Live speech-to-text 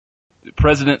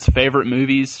president's favorite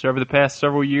movies over the past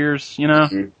several years,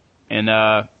 Mm-hmm.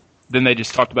 And then they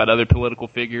just talked about other political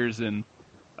figures, and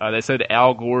they said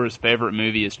Al Gore's favorite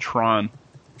movie is Tron.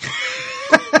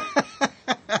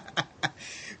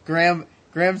 Graham's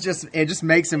it just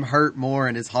makes him hurt more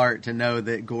in his heart to know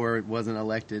that Gore wasn't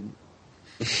elected.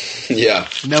 Yeah.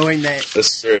 Knowing that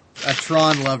That's true. a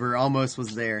Tron lover almost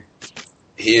was there.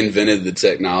 He invented the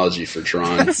technology for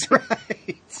Tron. That's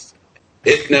right.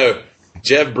 No,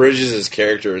 Jeff Bridges'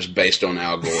 character is based on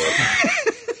Al Gore.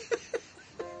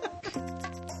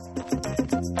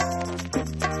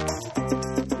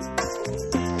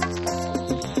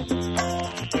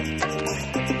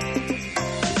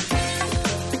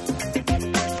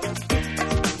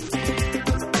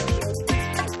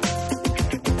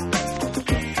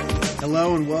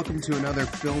 Hello and welcome to another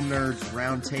Film Nerds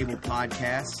Roundtable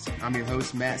podcast. I'm your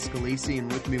host, Matt Scalisi,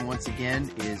 and with me once again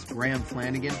is Graham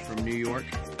Flanagan from New York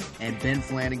and Ben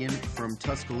Flanagan from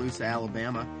Tuscaloosa,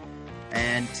 Alabama.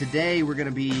 And today we're going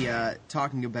to be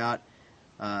talking about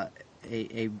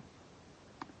a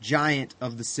giant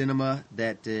of the cinema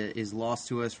that is lost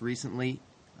to us recently.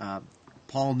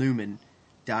 Paul Newman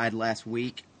died last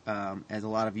week, as a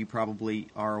lot of you probably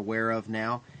are aware of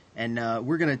now. And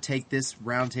we're going to take this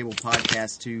roundtable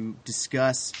podcast to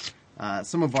discuss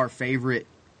some of our favorite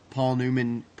Paul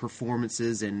Newman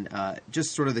performances and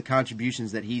just sort of the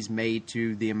contributions that he's made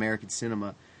to the American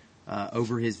cinema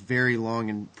over his very long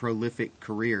and prolific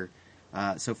career.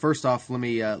 So first off, let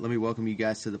me welcome you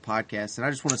guys to the podcast. And I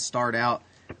just want to start out,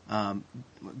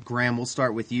 Graham, we'll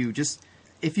start with you. Just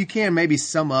if you can, maybe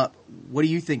sum up, what do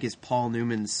you think is Paul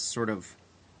Newman's sort of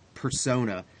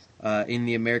persona in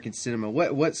the American cinema?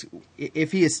 What's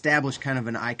if he established kind of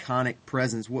an iconic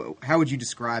presence? How would you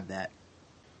describe that?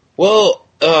 Well,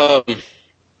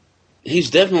 he's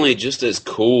definitely just as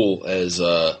cool as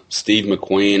Steve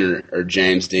McQueen or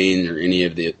James Dean or any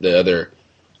of the other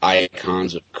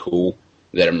icons of cool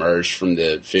that emerged from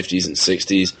the 50s and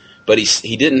 60s. But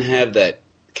he didn't have that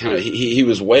kind of. He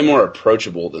was way more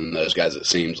approachable than those guys. It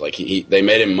seems like they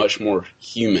made him much more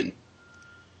human.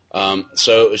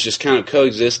 So it was just kind of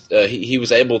coexist. He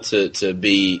was able to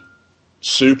be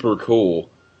super cool,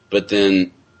 but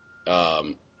then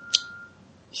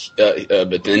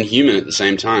human at the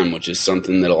same time, which is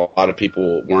something that a lot of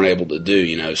people weren't able to do.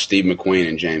 You know, Steve McQueen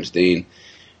and James Dean.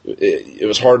 It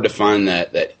was hard to find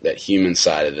that human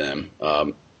side of them,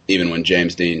 even when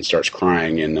James Dean starts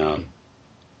crying in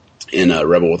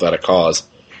Rebel Without a Cause.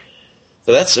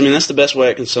 So that's the best way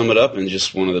I can sum it up, and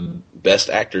just one of the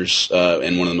best actors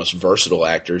and one of the most versatile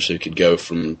actors who could go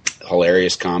from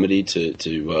hilarious comedy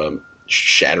to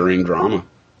shattering drama.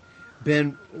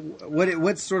 Ben,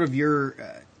 what's sort of your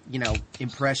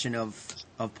impression of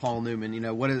Paul Newman? You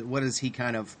know, what is he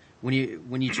kind of when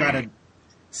you try to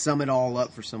sum it all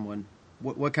up for someone?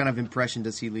 What kind of impression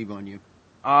does he leave on you?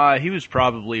 He was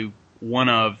probably one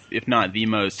of, if not the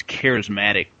most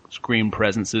charismatic screen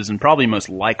presences, and probably most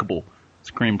likable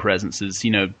screen presences,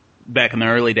 back in the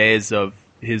early days of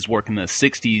his work in the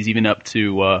 60s, even up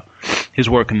to his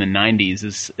work in the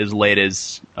 90s, as late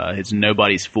as his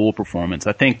Nobody's Fool performance.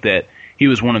 I think that he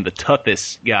was one of the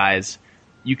toughest guys.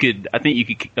 I think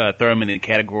you could throw him in the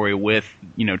category with,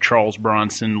 Charles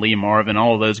Bronson, Lee Marvin,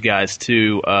 all of those guys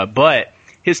too. But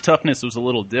his toughness was a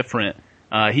little different.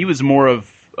 He was more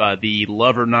of the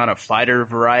lover, not a fighter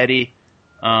variety.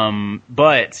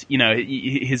 But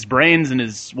his brains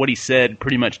and what he said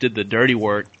pretty much did the dirty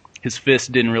work. His fists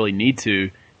didn't really need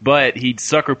to, but he'd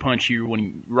sucker punch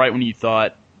you right when you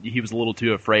thought he was a little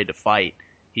too afraid to fight.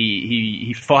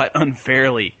 He fought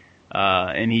unfairly,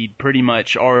 and he pretty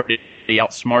much already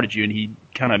outsmarted you, and he'd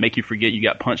kind of make you forget you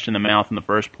got punched in the mouth in the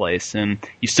first place, and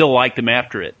you still liked him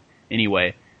after it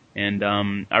anyway. And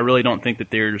I really don't think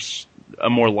that there's a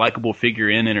more likable figure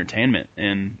in entertainment,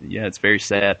 and yeah, it's very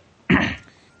sad.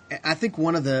 I think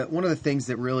one of the things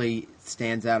that really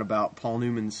stands out about Paul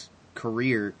Newman's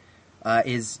career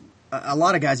is a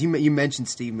lot of guys. You mentioned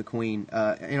Steve McQueen.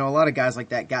 A lot of guys like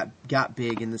that got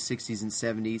big in the 60s and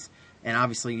 70s, and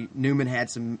obviously Newman had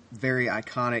some very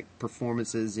iconic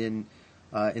performances in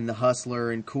The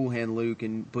Hustler and Cool Hand Luke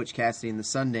and Butch Cassidy and the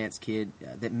Sundance Kid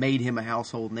that made him a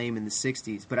household name in the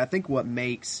 60s. But I think what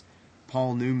makes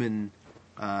Paul Newman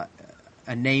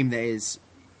a name that is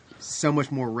so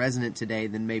much more resonant today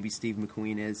than maybe Steve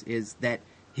McQueen is that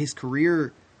his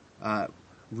career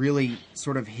really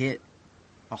sort of hit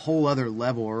a whole other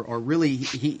level, or really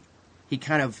he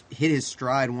kind of hit his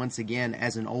stride once again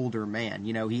as an older man.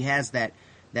 He has that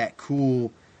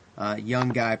cool young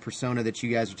guy persona that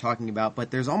you guys are talking about, but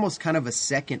there's almost kind of a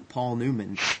second Paul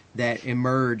Newman that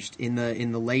emerged in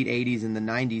the late 80s and the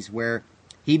 90s where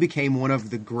he became one of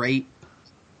the great,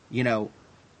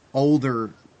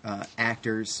 older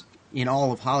actors in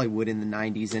all of Hollywood in the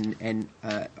 90s and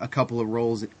a couple of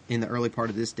roles in the early part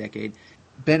of this decade.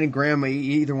 Ben and Graham,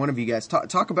 either one of you guys,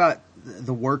 talk about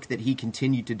the work that he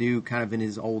continued to do kind of in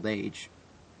his old age.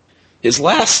 His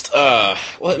last,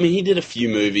 he did a few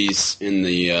movies in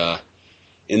the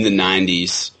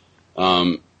 90s,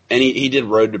 and he did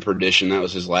Road to Perdition. That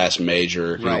was his last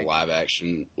major live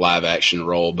action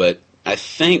role. But I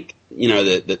think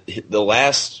the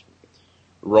last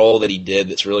role that he did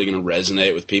that's really going to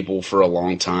resonate with people for a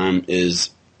long time is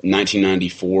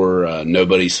 1994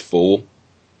 Nobody's Fool.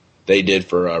 They did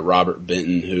for Robert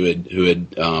Benton, who had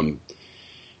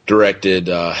directed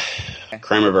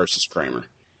Kramer versus Kramer.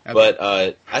 Okay. But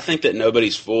I think that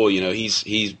Nobody's Fool,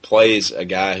 he plays a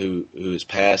guy who is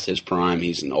past his prime.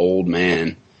 He's an old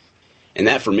man. And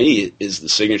that, for me, is the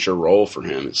signature role for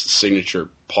him. It's the signature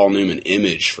Paul Newman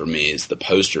image for me, is the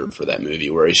poster for that movie,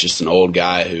 where he's just an old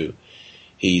guy who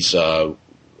he's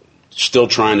still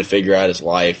trying to figure out his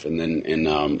life,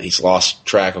 and he's lost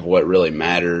track of what really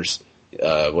matters,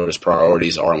 what his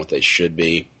priorities are and what they should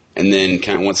be. And then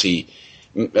kind of once he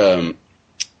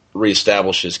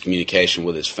reestablishes communication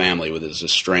with his family, with his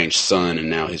estranged son and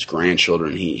now his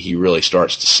grandchildren, he really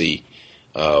starts to see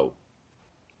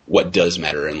what does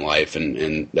matter in life,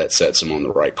 and that sets him on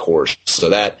the right course. So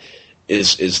that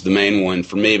is the main one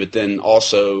for me. But then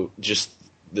also just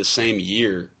the same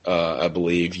year, I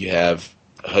believe, you have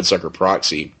Hudsucker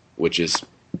Proxy, which is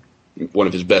one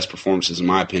of his best performances, in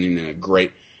my opinion, and a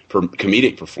great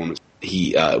comedic performance.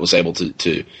 He was able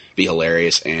to be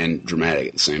hilarious and dramatic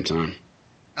at the same time.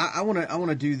 I want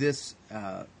to do this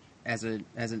as an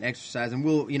exercise, and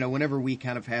we'll whenever we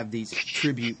kind of have these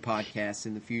tribute podcasts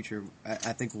in the future,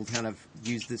 I think we'll kind of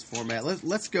use this format.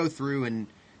 Let's go through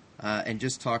and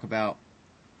just talk about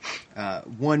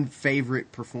one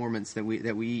favorite performance that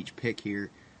we each pick here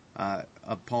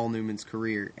of Paul Newman's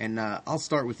career, and I'll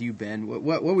start with you, Ben.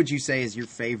 What would you say is your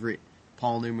favorite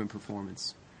Paul Newman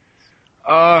performance?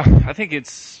 I think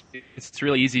it's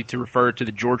really easy to refer to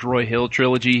the George Roy Hill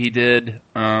trilogy he did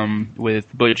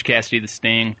with Butch Cassidy, The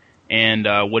Sting,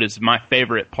 and what is my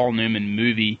favorite Paul Newman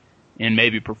movie and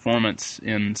maybe performance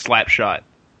in Slapshot,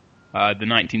 the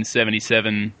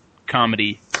 1977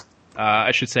 comedy,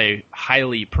 I should say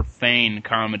highly profane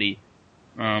comedy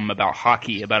about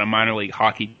hockey, about a minor league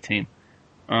hockey team.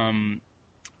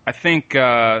 I think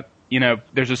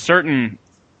there's a certain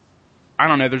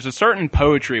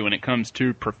poetry when it comes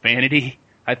to profanity.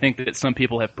 I think that some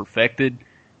people have perfected,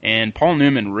 and Paul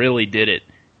Newman really did it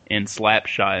in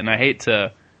Slapshot. And I hate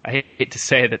to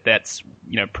say that that's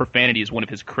profanity is one of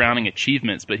his crowning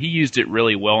achievements, but he used it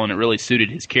really well, and it really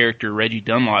suited his character, Reggie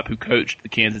Dunlop, who coached the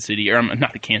Kansas City, or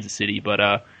not the Kansas City,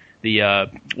 but the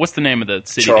what's the name of the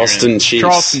city? Charleston Chiefs.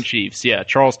 Charleston Chiefs, yeah,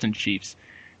 Charleston Chiefs.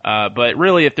 But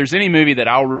really, if there's any movie that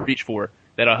I'll reach for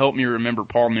that'll help me remember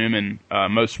Paul Newman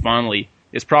most fondly,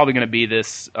 it's probably going to be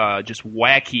this just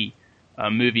wacky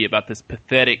movie about this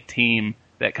pathetic team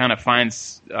that kind of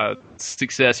finds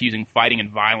success using fighting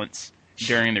and violence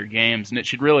during their games. And it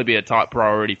should really be a top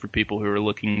priority for people who are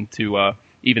looking to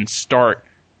even start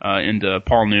into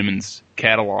Paul Newman's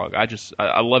catalog.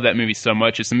 I love that movie so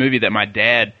much. It's a movie that my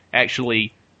dad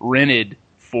actually rented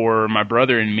for my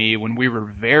brother and me when we were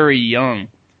very young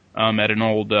at an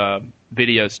old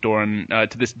video store. And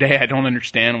to this day, I don't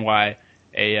understand why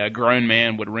a grown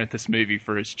man would rent this movie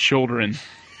for his children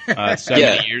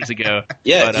 70 years ago.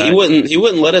 Yeah, but, he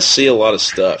wouldn't let us see a lot of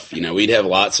stuff. We'd have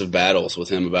lots of battles with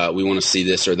him about we want to see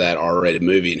this or that R-rated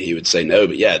movie, and he would say no.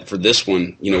 But yeah, for this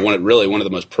one, one of the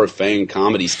most profane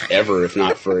comedies ever, if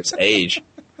not for its age.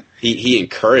 He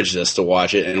encouraged us to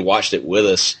watch it and watched it with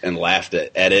us and laughed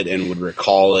at it and would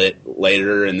recall it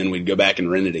later, and then we'd go back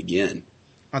and rent it again.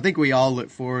 I think we all look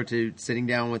forward to sitting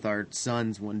down with our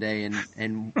sons one day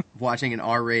and watching an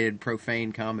R-rated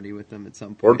profane comedy with them at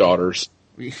some point. Or daughters.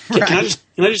 Right.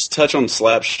 Can I just touch on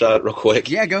Slapshot real quick?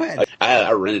 Yeah, go ahead.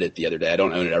 I rented it the other day. I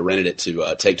don't own it. I rented it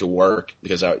to take to work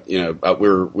because I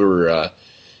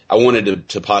wanted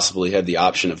to possibly have the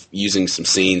option of using some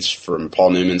scenes from Paul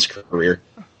Newman's career,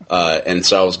 and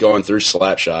so I was going through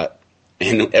Slapshot,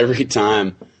 and every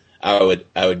time I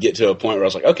would get to a point where I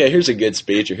was like, okay, here's a good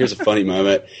speech or here's a funny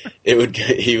moment.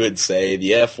 He would say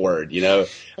the F word,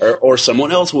 or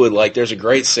someone else would. Like, there's a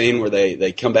great scene where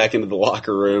they come back into the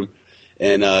locker room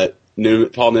and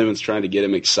Paul Newman's trying to get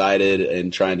him excited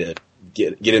and trying to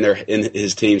get in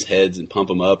his team's heads and pump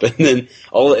them up, and then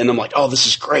I'm like, oh, this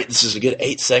is great. This is a good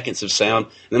 8 seconds of sound.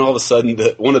 And then all of a sudden,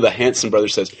 one of the Hanson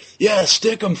brothers says, "Yeah,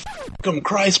 stick 'em, f*** 'em,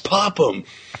 Christ, pop 'em."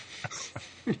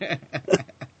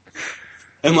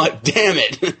 I'm like, damn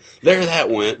it, there that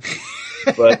went.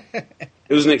 But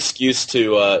it was an excuse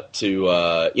to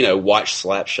watch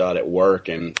Slapshot at work,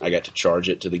 and I got to charge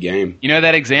it to the game. You know,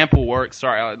 that example works.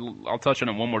 Sorry, I'll touch on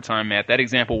it one more time, Matt. That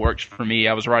example works for me.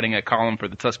 I was writing a column for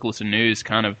the Tuscaloosa News,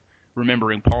 kind of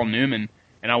remembering Paul Newman,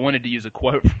 and I wanted to use a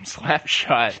quote from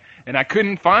Slapshot, and I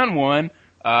couldn't find one.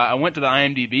 I went to the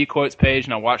IMDb quotes page,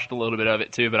 and I watched a little bit of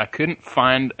it too, but I couldn't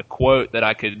find a quote that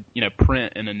I could,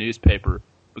 print in a newspaper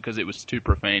because it was too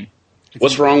profane.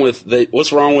 What's wrong with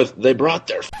they brought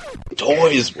their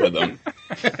toys with them?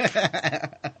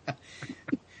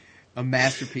 A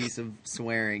masterpiece of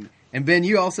swearing. And Ben,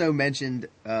 you also mentioned,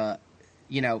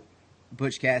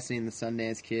 Butch Cassidy and the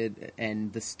Sundance Kid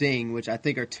and The Sting, which I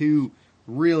think are two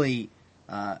really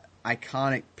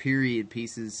iconic period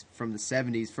pieces from the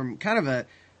 70s, from kind of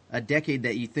a decade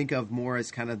that you think of more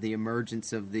as kind of the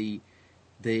emergence of the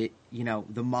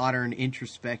modern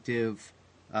introspective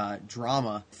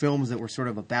drama films that were sort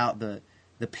of about the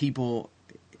people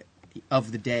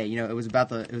of the day. It was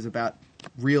about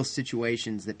real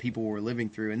situations that people were living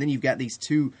through. And then you've got these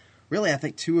two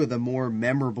of the more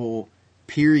memorable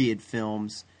period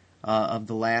films of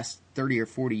the last 30 or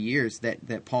 40 years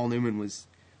that Paul Newman was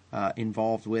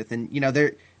involved with. And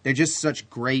they're just such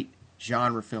great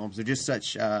genre films. They're just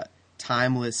such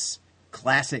timeless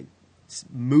classic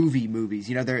movies.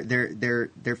 They're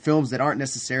films that aren't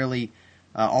necessarily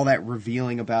all that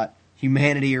revealing about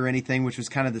humanity or anything, which was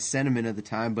kind of the sentiment of the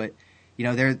time. But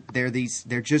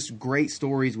they're just great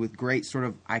stories with great sort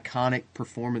of iconic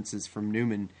performances from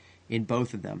Newman in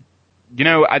both of them.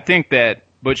 I think that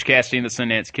Butch Cassidy and the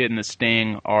Sundance Kid and The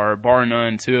Sting are, bar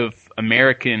none, two of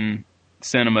American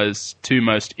cinema's two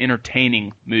most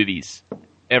entertaining movies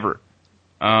ever.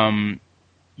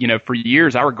 For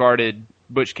years I regarded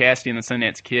Butch Cassidy and the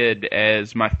Sundance Kid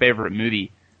as my favorite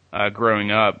movie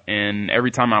growing up, and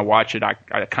every time I watch it, I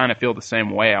kind of feel the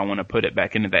same way. I want to put it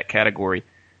back into that category.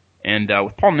 And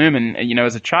with Paul Newman,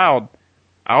 as a child,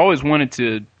 I always wanted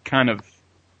to kind of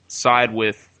side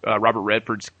with Robert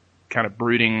Redford's kind of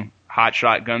brooding,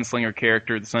 hotshot gunslinger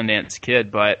character, the Sundance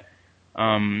Kid. But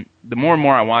the more and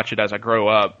more I watch it as I grow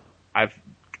up, I've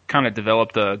kind of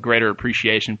developed a greater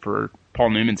appreciation for Paul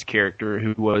Newman's character,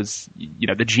 who was,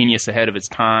 the genius ahead of his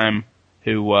time,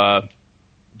 who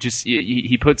just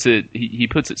he puts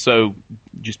it so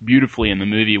just beautifully in the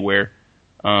movie, where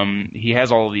he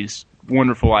has all of these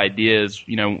wonderful ideas,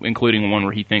 including one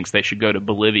where he thinks they should go to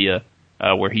Bolivia,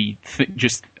 where he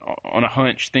just on a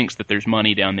hunch thinks that there's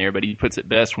money down there, but he puts it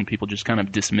best when people just kind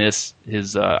of dismiss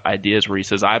his ideas, where he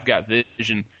says, "I've got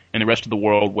vision and the rest of the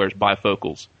world wears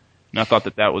bifocals." And I thought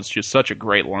that was just such a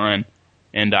great line.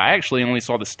 And I actually only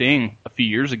saw The Sting a few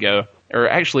years ago, or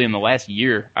actually in the last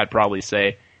year, I'd probably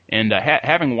say. And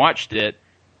having watched it,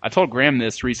 I told Graham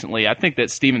this recently. I think that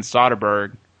Steven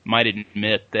Soderbergh might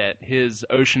admit that his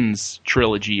Ocean's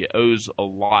trilogy owes a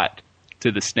lot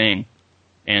to The Sting,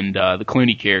 and the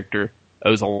Clooney character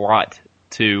owes a lot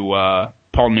to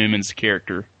Paul Newman's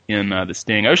character in The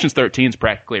Sting. Ocean's 13 is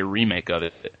practically a remake of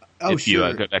it. Oh, if sure.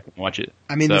 you go back and watch it.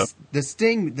 I mean, The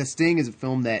Sting is a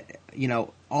film that,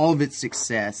 all of its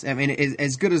success, I mean,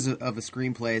 as good of a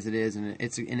screenplay as it is, and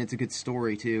it's a good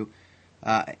story too.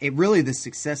 The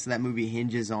success of that movie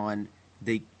hinges on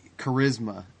the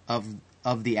charisma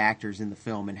of the actors in the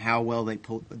film and how well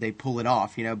they pull it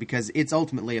off, because it's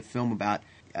ultimately a film about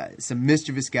some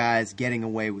mischievous guys getting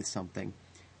away with something.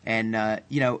 And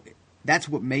that's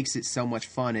what makes it so much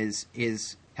fun is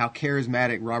how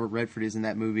charismatic Robert Redford is in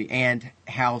that movie, and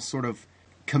how sort of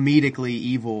comedically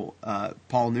evil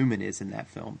Paul Newman is in that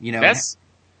film. That's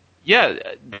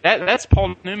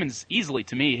Paul Newman's easily,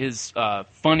 to me, his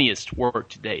funniest work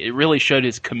today. It really showed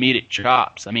his comedic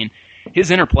chops. I mean,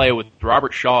 his interplay with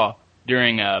Robert Shaw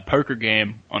during a poker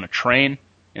game on a train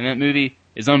in that movie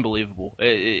is unbelievable.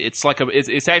 It's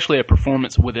actually a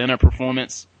performance within a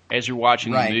performance as you're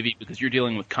watching the movie, because you're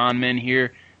dealing with con men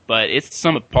here. But it's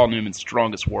some of Paul Newman's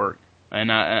strongest work,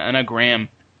 and I know Graham,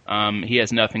 he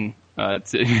has nothing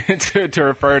to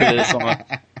refer to this on.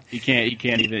 He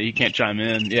can't chime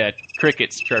in. Yeah,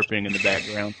 crickets chirping in the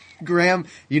background. Graham,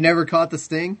 you never caught The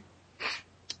Sting?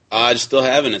 I still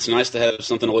haven't. It's nice to have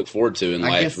something to look forward to in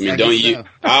life. I don't you? So.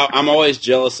 I'm always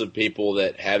jealous of people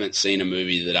that haven't seen a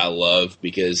movie that I love,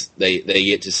 because they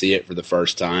get to see it for the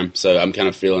first time. So I'm kind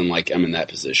of feeling like I'm in that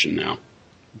position now.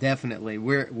 Definitely,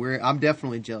 I'm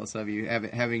definitely jealous of you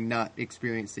having not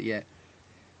experienced it yet.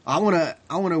 I want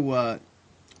to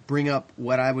bring up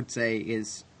what I would say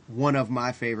is one of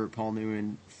my favorite Paul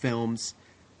Newman films,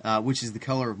 which is The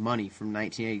Color of Money from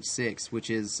 1986, which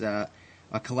is a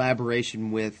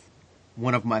collaboration with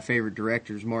one of my favorite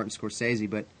directors, Martin Scorsese.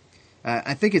 But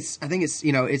I think it's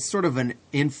it's sort of an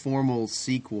informal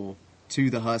sequel to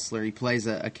The Hustler. He plays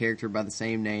a character by the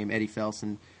same name, Eddie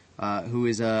Felson, who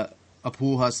is a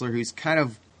pool hustler who's kind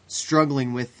of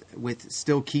struggling with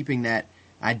still keeping that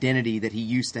identity that he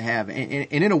used to have, and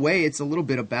in a way, it's a little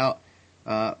bit about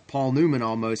Paul Newman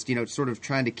almost, sort of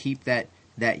trying to keep that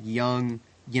young,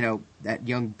 that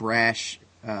young brash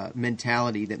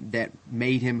mentality that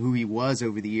made him who he was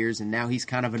over the years, and now he's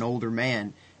kind of an older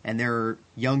man, and there are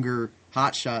younger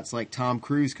hotshots like Tom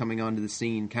Cruise coming onto the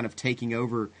scene, kind of taking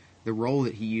over the role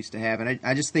that he used to have, and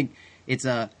I just think it's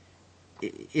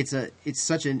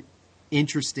such an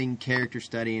interesting character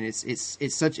study, and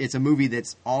it's a movie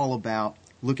that's all about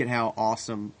look at how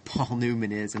awesome Paul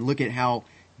Newman is, and look at how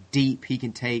deep he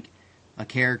can take a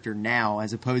character now,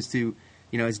 as opposed to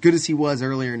as good as he was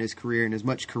earlier in his career and as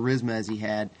much charisma as he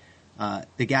had.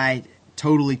 The guy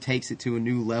totally takes it to a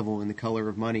new level in The Color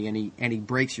of Money, and he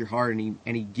breaks your heart, and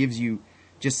he gives you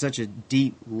just such a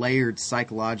deep, layered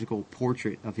psychological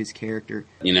portrait of his character.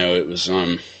 It was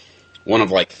one of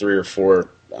like 3 or 4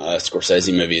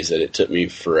 Scorsese movies that it took me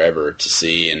forever to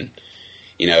see, and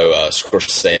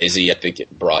Scorsese, I think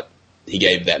he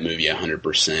gave that movie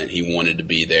 100%. He wanted to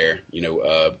be there,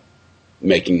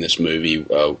 making this movie,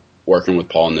 working with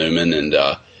Paul Newman, and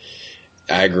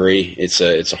I agree. It's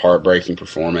a heartbreaking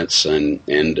performance, and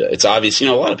it's obvious.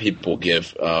 A lot of people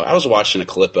give. I was watching a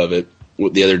clip of it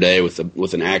the other day with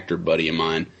an actor buddy of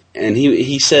mine, and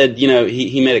he said,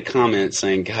 he made a comment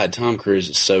saying, "God, Tom Cruise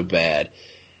is so bad,"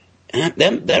 and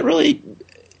that really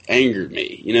angered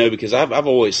me, because I've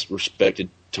always respected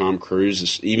Tom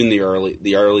Cruise, even the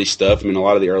early stuff. I mean, a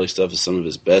lot of the early stuff is some of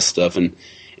his best stuff, and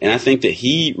I think that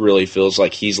he really feels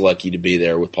like he's lucky to be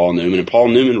there with Paul Newman, and Paul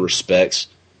Newman respects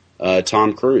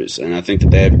Tom Cruise, and I think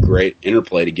that they have a great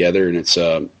interplay together, and it's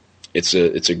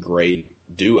a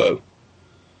great duo.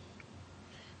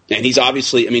 And he's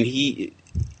obviously, I mean,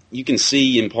 you can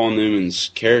see in Paul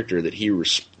Newman's character that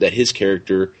that his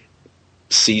character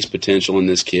sees potential in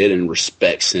this kid and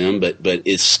respects him, but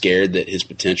is scared that his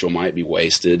potential might be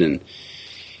wasted, and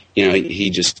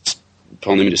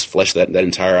Paul Newman just fleshed that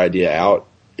entire idea out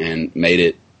and made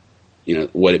it,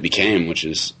 what it became, which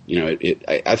is,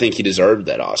 I think he deserved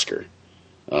that Oscar,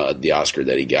 the Oscar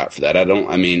that he got for that. A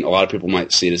lot of people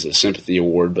might see it as a sympathy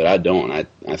award, but I don't.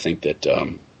 I think that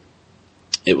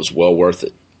it was well worth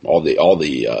it, all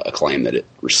the acclaim that it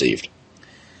received.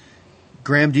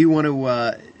 Graham, do you want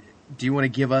to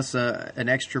give us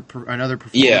another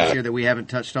performance here that we haven't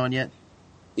touched on yet?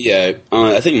 Yeah,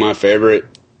 I think my favorite,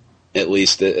 at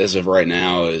least as of right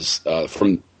now, is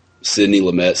from Sidney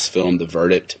Lumet's film The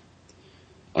Verdict.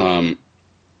 I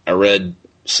read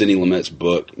Sidney Lumet's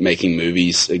book Making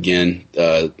Movies again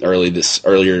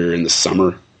earlier in the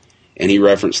summer, and he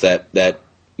referenced that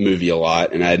movie a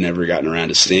lot, and I had never gotten around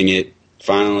to seeing it.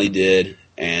 Finally did,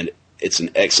 and it's an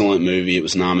excellent movie. It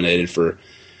was nominated for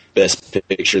Best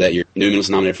Picture that year. Newman was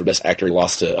nominated for Best Actor. He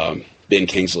lost to Ben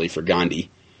Kingsley for Gandhi.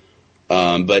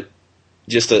 But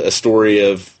just a story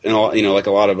of, like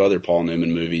a lot of other Paul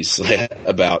Newman movies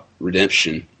about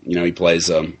redemption. He plays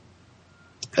a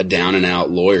down-and-out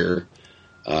lawyer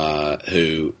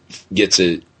who gets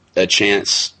a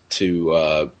chance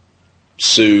to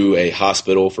sue a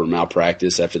hospital for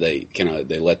malpractice after they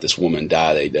let this woman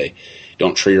die. They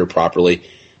don't treat her properly.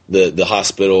 The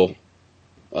hospital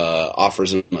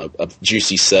offers him a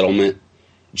juicy settlement,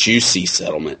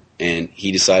 and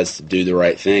he decides to do the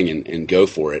right thing and go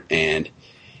for it. And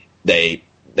the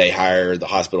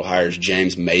hospital hires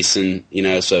James Mason,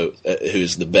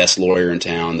 who's the best lawyer in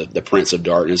town, the Prince of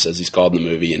Darkness, as he's called in the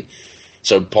movie. And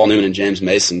so Paul Newman and James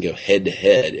Mason go head to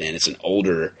head, and it's an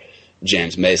older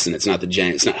James Mason. It's not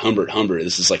Humbert Humbert.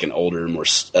 This is like an older, more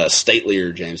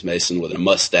statelier James Mason with a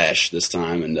mustache this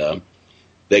time, and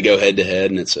they go head to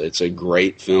head, and it's a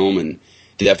great film, and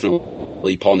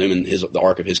definitely Paul Newman, the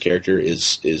arc of his character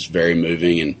is very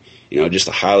moving, and just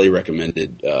a highly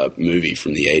recommended movie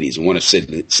from the 80s, and one of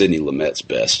Sidney Lumet's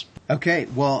best. Okay,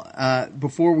 well,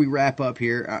 before we wrap up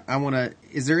here, I want to.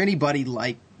 Is there anybody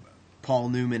like Paul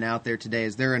Newman out there today?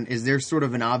 Is there sort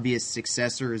of an obvious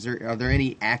successor? Are there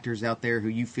any actors out there who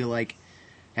you feel like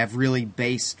have really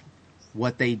based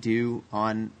what they do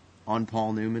on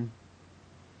Paul Newman?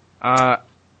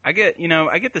 I get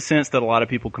the sense that a lot of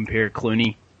people compare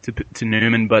Clooney to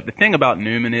Newman, but the thing about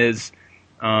Newman is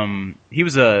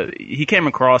he came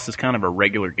across as kind of a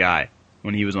regular guy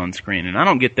when he was on screen, and I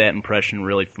don't get that impression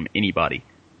really from anybody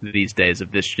these days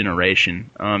of this generation.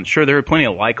 Sure, there are plenty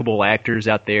of likable actors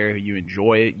out there who you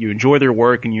enjoy their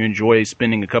work, and you enjoy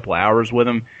spending a couple of hours with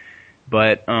them.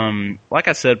 But like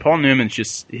I said, Paul Newman's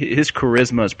his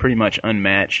charisma is pretty much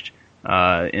unmatched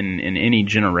in any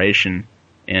generation.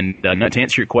 And to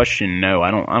answer your question, no,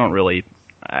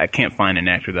 I can't find an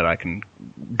actor that I can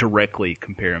directly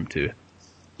compare him to.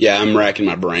 Yeah, I'm racking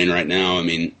my brain right now. I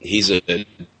mean, he's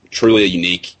truly a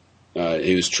unique.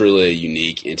 He was truly a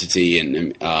unique entity,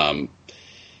 and I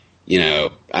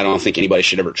don't think anybody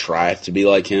should ever try to be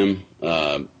like him.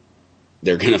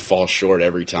 They're going to fall short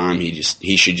every time. He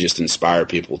should just inspire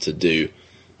people to do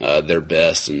their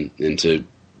best and to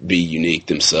be unique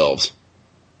themselves.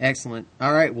 Excellent.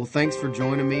 All right. Well, thanks for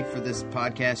joining me for this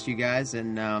podcast, you guys,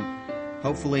 and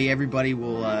hopefully everybody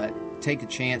will take a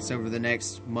chance over the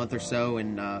next month or so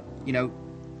and go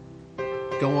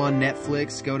on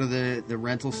Netflix, go to the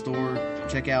rental store,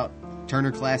 check out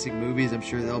Turner Classic Movies. I'm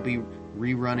sure they'll be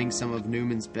rerunning some of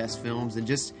Newman's best films, and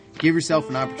just give yourself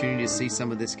an opportunity to see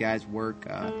some of this guy's work,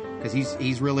 because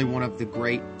he's really one of the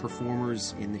great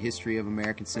performers in the history of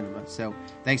American cinema. So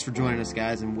thanks for joining us,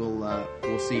 guys, and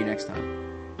we'll see you next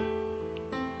time.